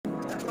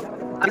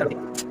It's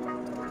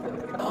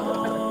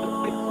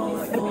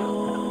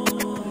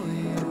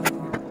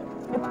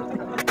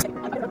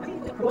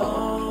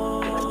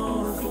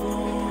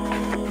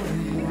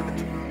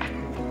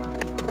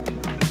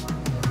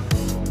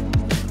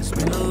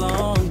been a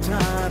long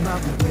time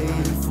I've been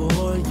waiting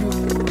for you.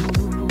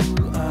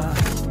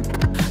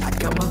 I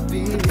got my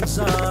feelings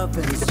up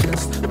and it's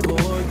just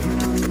for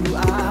you.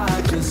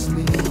 I just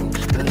need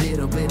a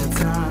little bit of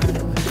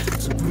time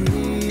to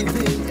breathe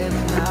in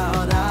and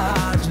out.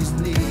 I just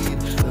need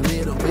a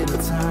little bit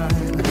of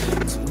time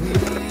to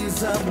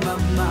ease up my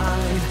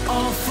mind.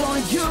 All for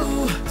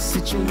you.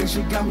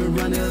 Situation got me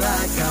running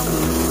like I'm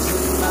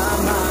losing my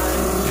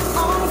mind.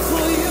 All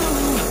for you.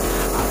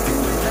 I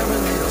feel with every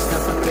little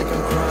step I take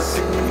I'm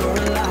crossing your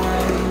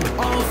line.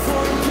 All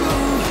for you.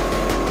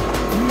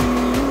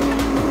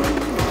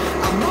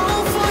 I'm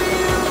all for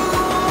you,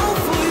 all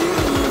for you.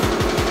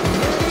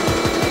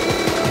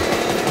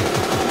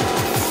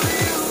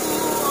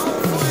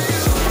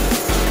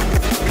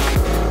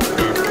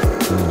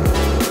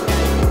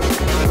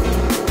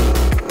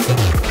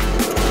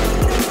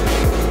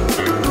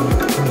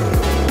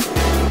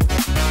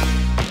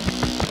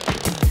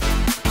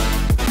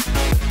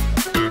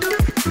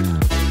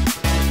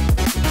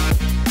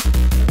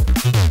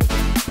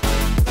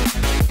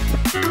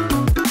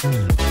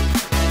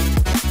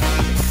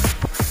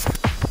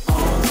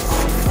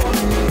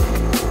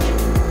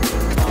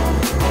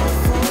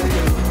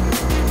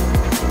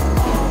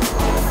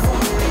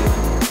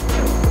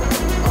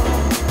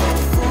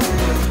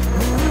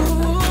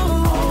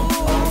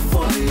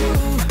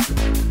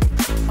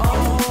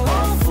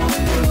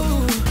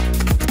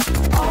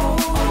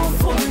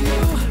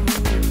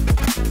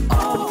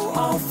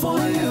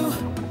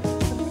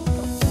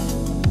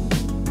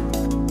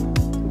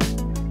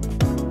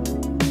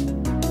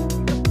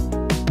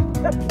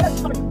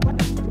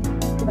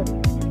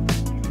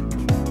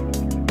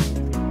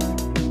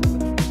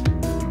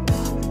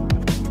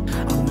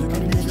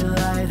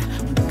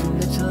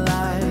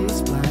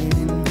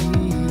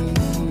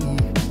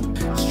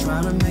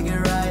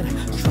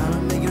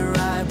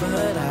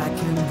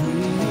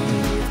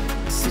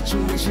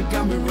 Situation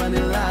got me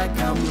running like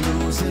I'm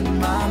losing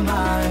my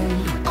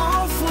mind.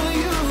 All for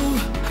you.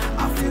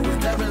 I feel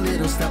with every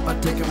little step I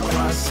take I'm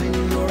crossing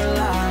your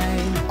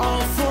line.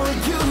 All for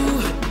you.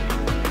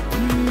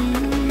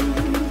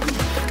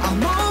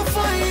 I'm all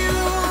for you,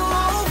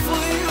 all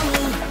for you.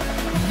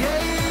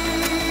 Yeah,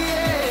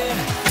 yeah.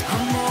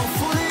 I'm all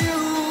for you,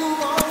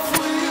 all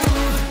for you.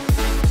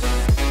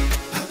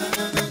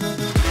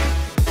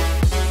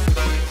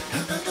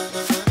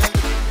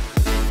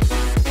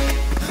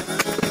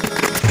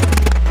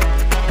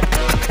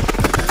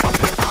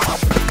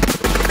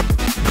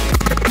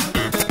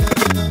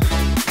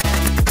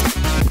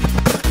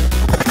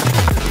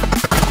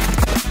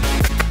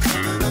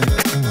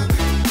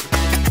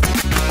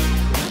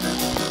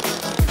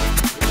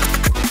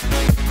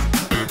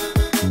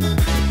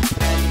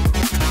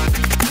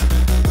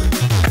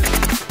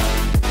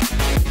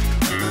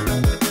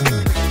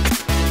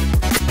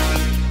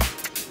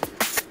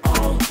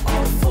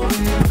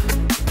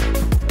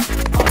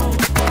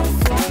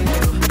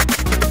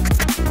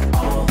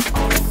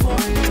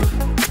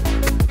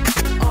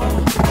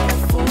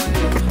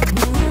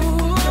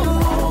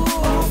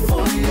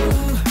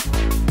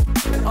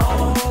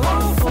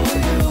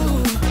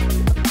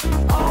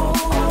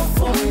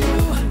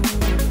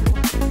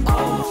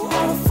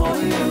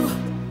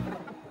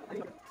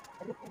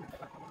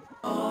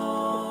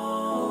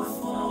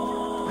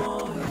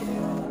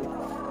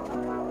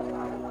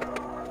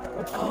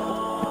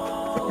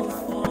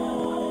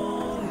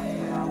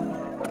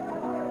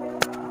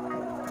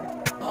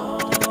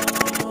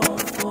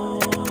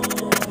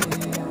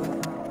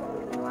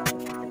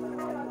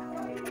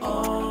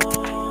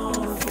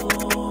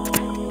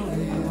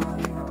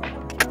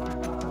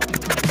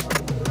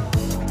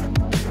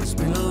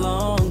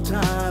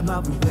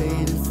 I've been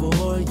waiting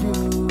for you.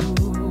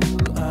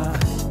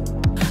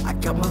 I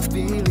got my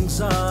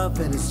feelings up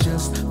and it's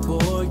just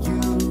for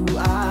you.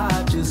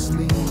 I just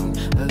need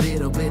a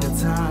little bit of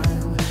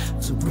time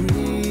to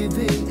breathe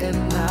in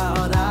and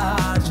out.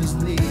 I just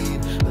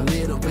need a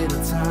little bit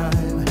of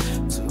time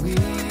to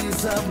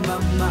ease up my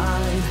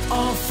mind.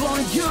 All for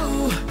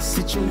you.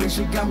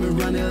 Situation got me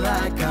running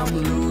like I'm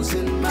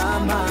losing my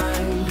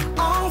mind.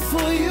 All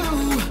for you.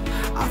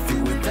 I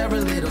feel with every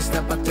little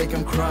step I take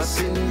I'm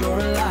crossing your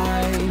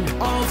line.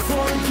 All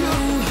for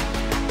you.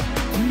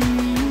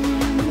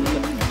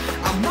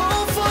 I'm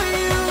all for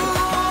you,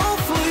 all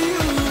for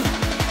you.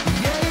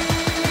 Yeah,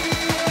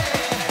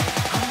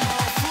 I'm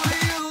all for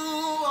you,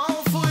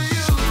 all for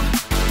you.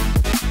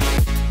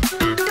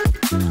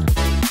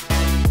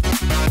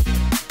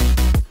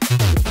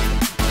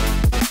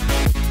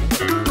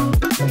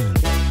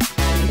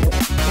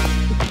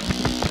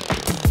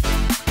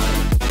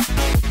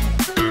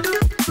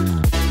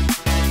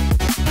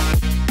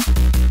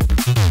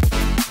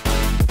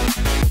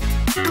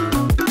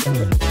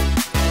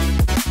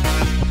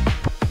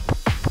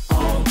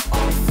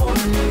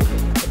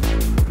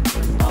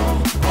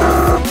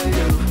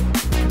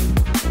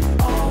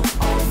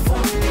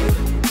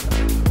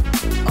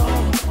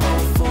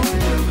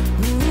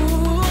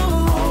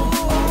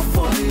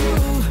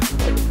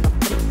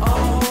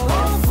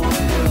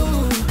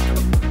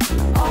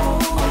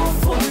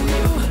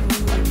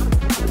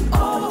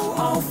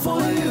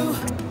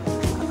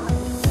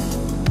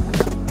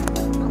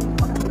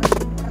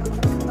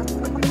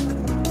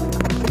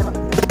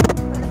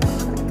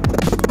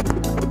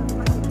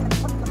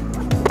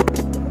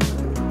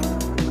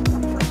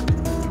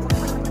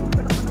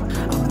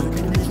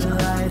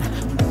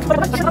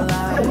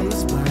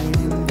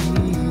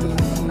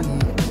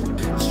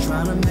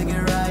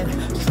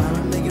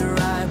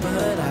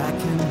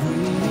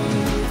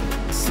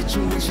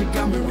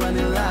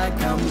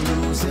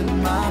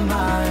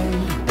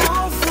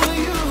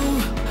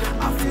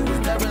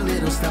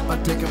 step I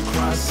take, I'm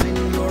crossing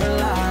your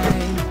line.